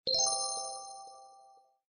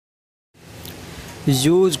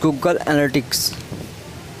Use Google Analytics.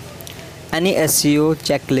 Any SEO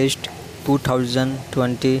checklist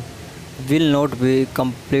 2020 will not be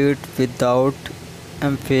complete without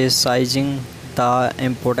emphasizing the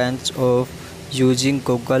importance of using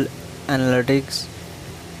Google Analytics.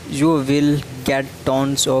 You will get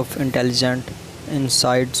tons of intelligent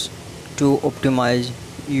insights to optimize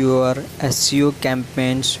your SEO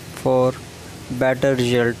campaigns for better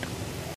result.